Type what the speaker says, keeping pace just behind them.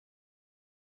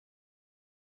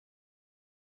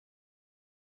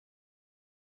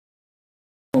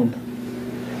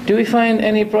Do we find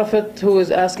any prophet who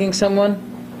is asking someone,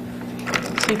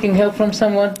 seeking help from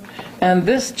someone? And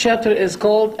this chapter is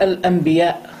called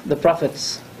Al-Ambiyaa, the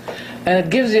prophets. And it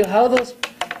gives you how those,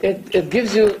 it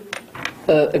gives you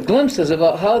glimpses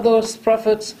about how those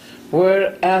prophets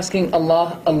were asking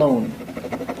Allah alone.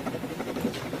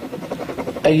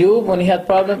 Ayub, when he had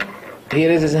problem, he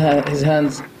raised his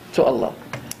hands to Allah.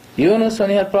 Yunus, when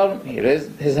he had problem, he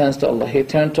raised his hands to Allah. He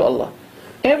turned to Allah.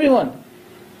 Everyone.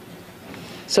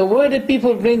 So where did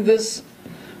people bring this?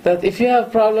 That if you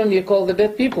have problem, you call the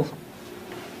dead people.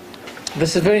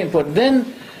 This is very important.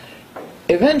 Then,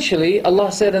 eventually,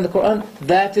 Allah said in the Qur'an,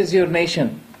 that is your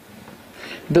nation.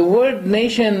 The word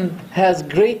nation has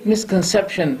great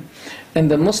misconception in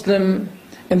the Muslim,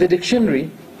 in the dictionary,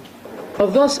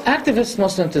 of those activist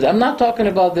Muslims today. I'm not talking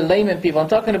about the layman people, I'm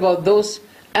talking about those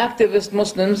activist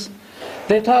Muslims.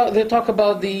 They talk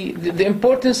about the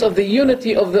importance of the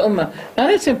unity of the Ummah.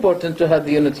 And it's important to have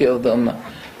the unity of the Ummah.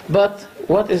 But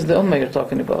what is the Ummah you're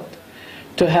talking about?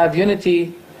 To have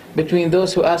unity between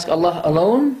those who ask Allah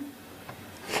alone,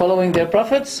 following their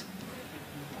prophets,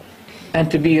 and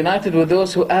to be united with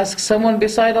those who ask someone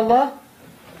beside Allah?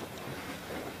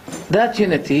 That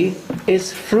unity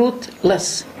is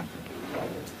fruitless.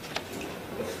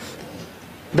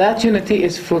 That unity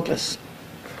is fruitless.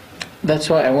 That's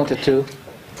why I wanted to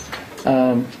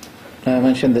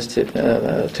mention this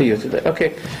to you today.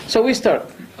 Okay, so we start.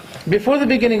 Before the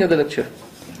beginning of the lecture,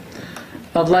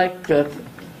 I'd like that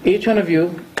each one of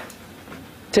you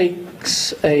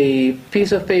takes a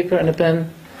piece of paper and a pen.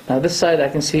 Now this side I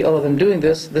can see all of them doing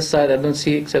this. This side I don't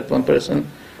see except one person.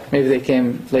 Maybe they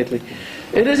came lately.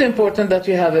 It is important that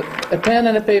you have a pen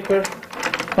and a paper.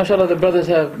 MashaAllah, the brothers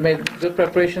have made good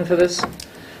preparation for this.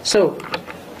 So,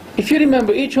 if you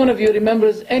remember, each one of you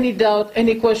remembers any doubt,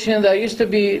 any question that used to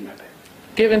be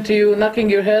given to you, knocking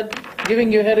your head,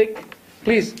 giving you a headache,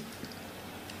 please,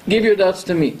 give your doubts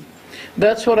to me.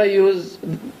 That's what I use,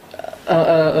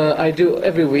 I do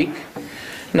every week.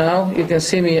 Now, you can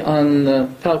see me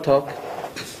on Pal Talk,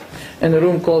 in a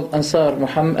room called Ansar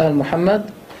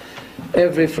Muhammad,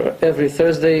 every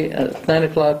Thursday at 9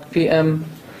 o'clock p.m.,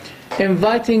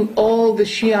 inviting all the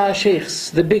Shia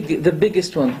sheikhs, the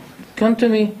biggest one. Come to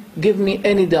me, give me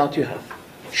any doubt you have.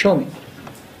 Show me.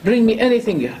 Bring me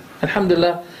anything you have.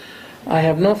 Alhamdulillah, I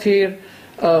have no fear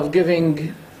of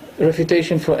giving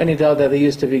refutation for any doubt that they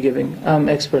used to be giving. I'm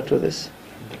expert with this.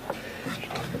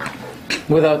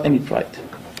 Without any pride.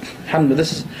 Alhamdulillah,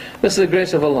 this is the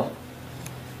grace of Allah.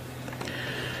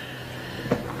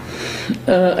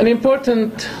 An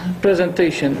important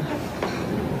presentation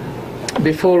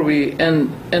before we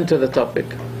enter the topic.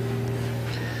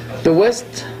 The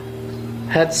West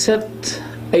had set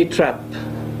a trap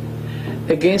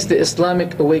against the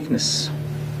Islamic awakeness,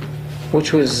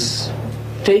 which was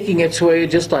taking its way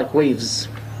just like waves,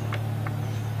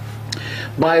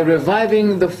 by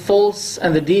reviving the false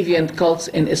and the deviant cults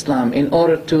in Islam in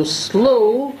order to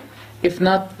slow, if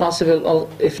not possible,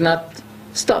 if not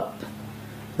stop,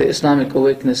 the Islamic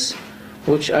awakeness,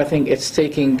 which I think it's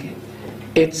taking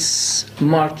its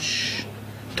march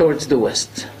towards the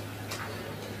West.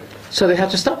 So they had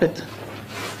to stop it.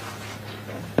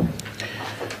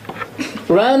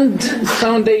 Rand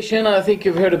Foundation, I think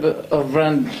you've heard of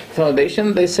Rand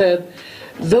Foundation, they said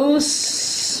those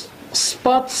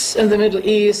spots in the Middle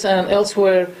East and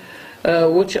elsewhere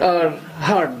which are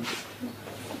hard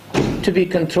to be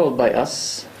controlled by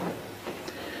us,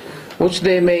 which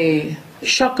they may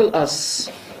shackle us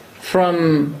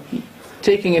from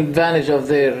taking advantage of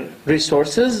their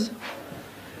resources,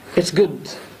 it's good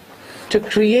to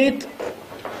create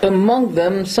among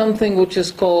them something which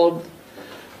is called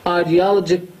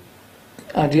ideological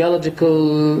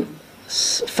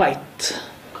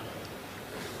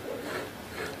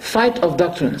fight of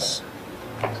doctrines.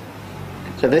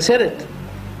 So they said it,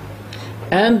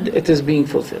 and it is being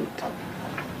fulfilled.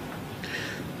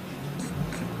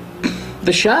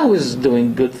 The Shah was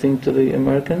doing good thing to the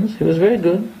Americans. He was very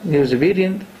good. He was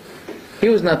obedient. He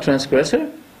was not transgressor.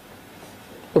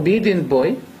 Obedient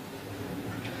boy.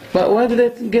 But why did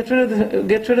they get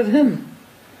rid of him?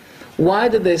 Why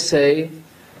did they say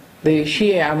the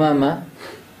Shia Amama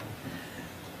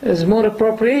is more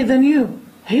appropriate than you?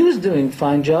 He was doing a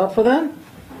fine job for them.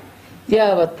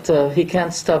 Yeah, but he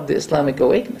can't stop the Islamic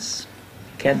awakeness.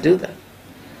 Can't do that.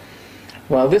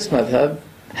 Well, this madhab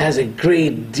has a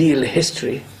great deal of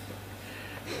history.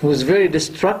 It was very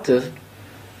destructive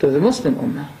to the Muslim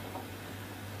Ummah.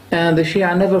 And the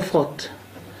Shia never fought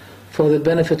for the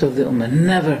benefit of the Ummah.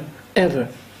 Never, ever.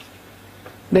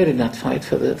 They did not fight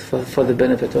for the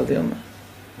benefit of the Ummah.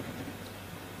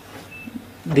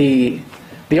 The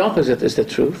opposite is the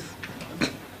truth.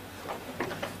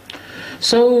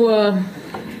 So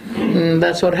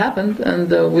that's what happened,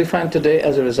 and we find today,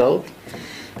 as a result,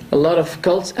 a lot of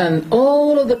cults, and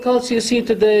all of the cults you see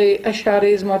today,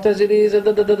 Ash'aris, Mu'tazilis,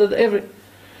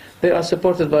 they are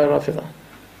supported by Rafidah.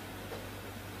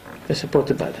 They're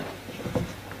supported by them.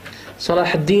 Salah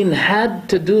ad-Din had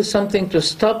to do something to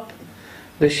stop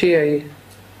the Shia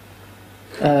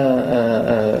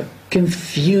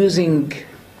confusing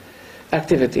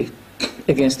activity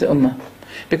against the Ummah,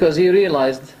 because he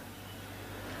realized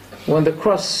when the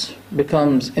cross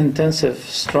becomes intensive,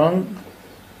 strong,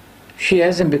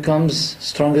 Shi'ism becomes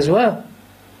strong as well.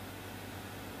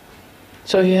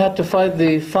 So he had to fight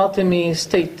the Fatimi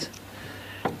state,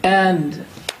 and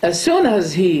as soon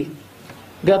as he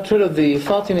got rid of the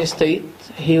Fatimi state,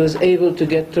 he was able to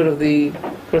get rid of the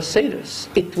Crusaders.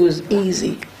 It was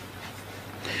easy.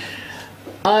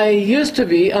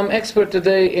 I'm expert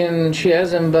today in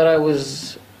Shi'ism, but I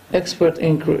was expert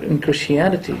in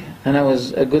Christianity, and I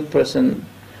was a good person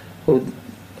who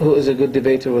is a good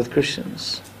debater with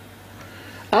Christians.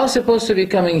 I was supposed to be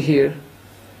coming here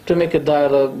to make a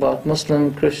dialogue about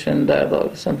Muslim-Christian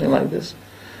dialogue, something like this.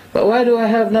 But why do I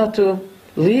have now to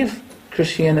leave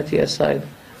Christianity aside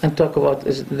and talk about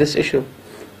this issue?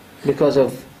 Because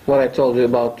of what I told you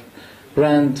about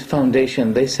Rand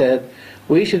Foundation. They said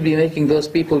we should be making those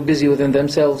people busy within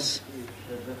themselves.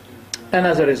 And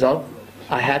as a result,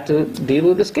 I had to deal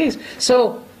with this case.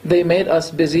 So they made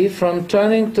us busy from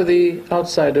turning to the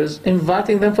outsiders,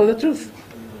 inviting them for the truth.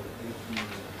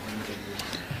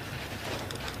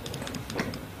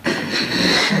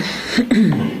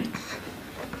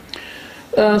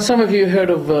 Some of you heard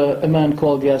of a man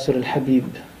called Yasir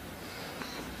al-Habib.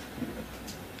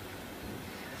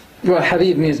 Well,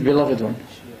 Habib means beloved one.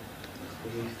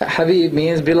 Habib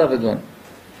means beloved one.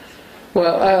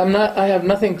 Well, I have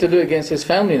nothing to do against his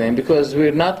family name, because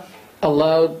we're not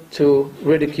allowed to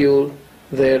ridicule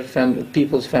their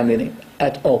people's family name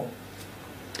at all.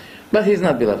 But he's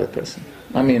not a beloved person.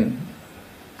 I mean,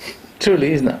 truly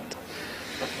he's not.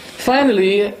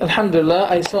 Finally, alhamdulillah,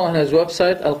 I saw on his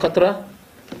website, Al-Qatra,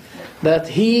 that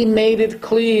he made it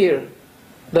clear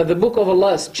that the Book of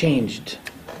Allah is changed.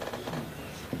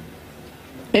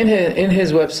 In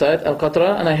his website,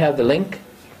 Al-Qatra, and I have the link,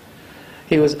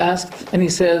 he was asked, and he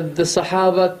said, the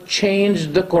Sahaaba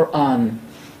changed the Qur'an.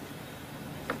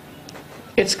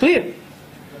 It's clear.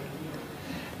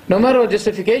 No matter what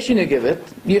justification you give it,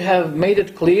 you have made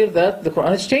it clear that the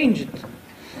Qur'an is changed.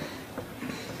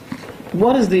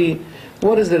 What is the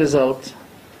result?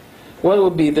 What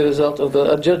would be the result of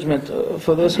the judgment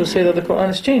for those who say that the Qur'an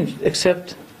is changed?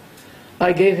 Except,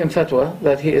 I gave him fatwa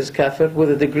that he is kafir with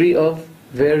a degree of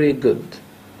very good.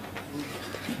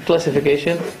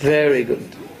 Classification, very good.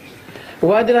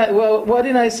 Why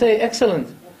didn't I say excellent?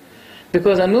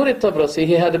 Because An-Nur al-Tabrasi,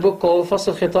 he had a book called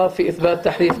Fasl Khitab fi Ithbat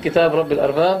Tahrif Kitab Rabb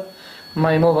al-Arbab.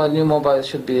 My new mobile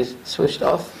should be switched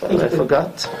off, but I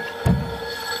forgot.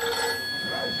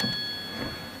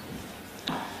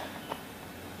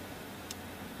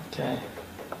 Okay.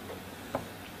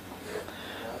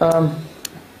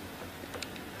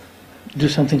 Do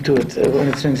something to it when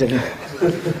it rings again.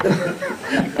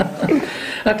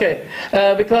 Okay,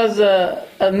 because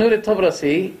An-Nur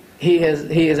al-Tabrasi, he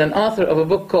is an author of a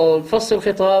book called Fasl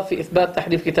Khitab fi Ithbat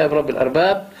Tahrif Kitab Rabb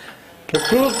al-Arbab. The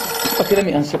proof. Okay, let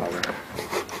me answer,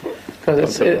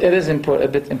 because it is a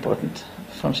bit important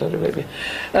from Saudi Arabia.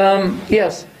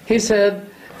 Yes, he said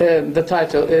the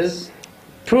title is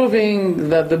Proving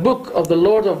that the book of the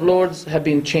Lord of Lords have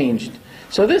been changed.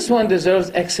 So this one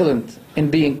deserves excellent in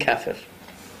being kafir.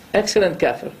 Excellent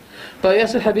kafir. But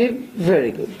Yasir Habib,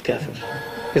 very good kafir.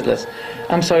 He's less.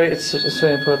 I'm sorry, it's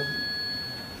very important.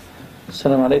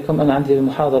 السلام عليكم. أنا عندي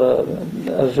المحاضرة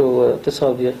أرجو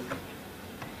اتصال بي.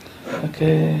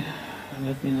 Okay,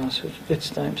 let me now switch. It's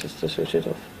time just to switch it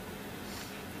off.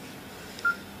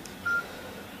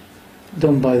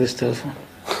 Don't buy this telephone.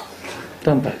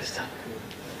 Don't buy this telephone.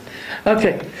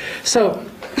 Okay, so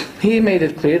he made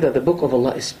it clear that the book of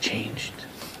Allah is changed.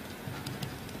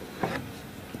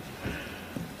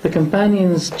 The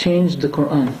companions changed the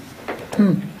Qur'an.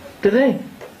 Did they?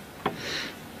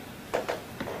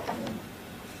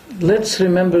 Let's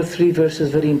remember 3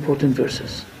 verses, very important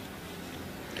verses.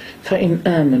 فَإِنْ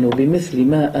آمَنُوا بِمِثْلِ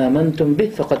مَا آمَنْتُمْ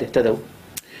بِهِ فَقَدْ اهْتَدَوْا.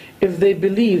 If they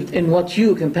believed in what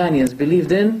you companions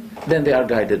believed in, then they are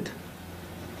guided.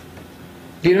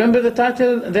 Do you remember the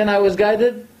title, Then I Was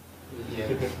Guided? Yeah.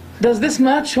 Does this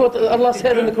match what Allah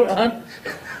said in the Qur'an?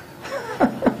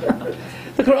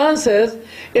 The Qur'an says,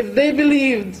 if they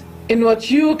believed in what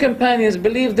you companions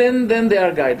believed in, then they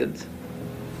are guided.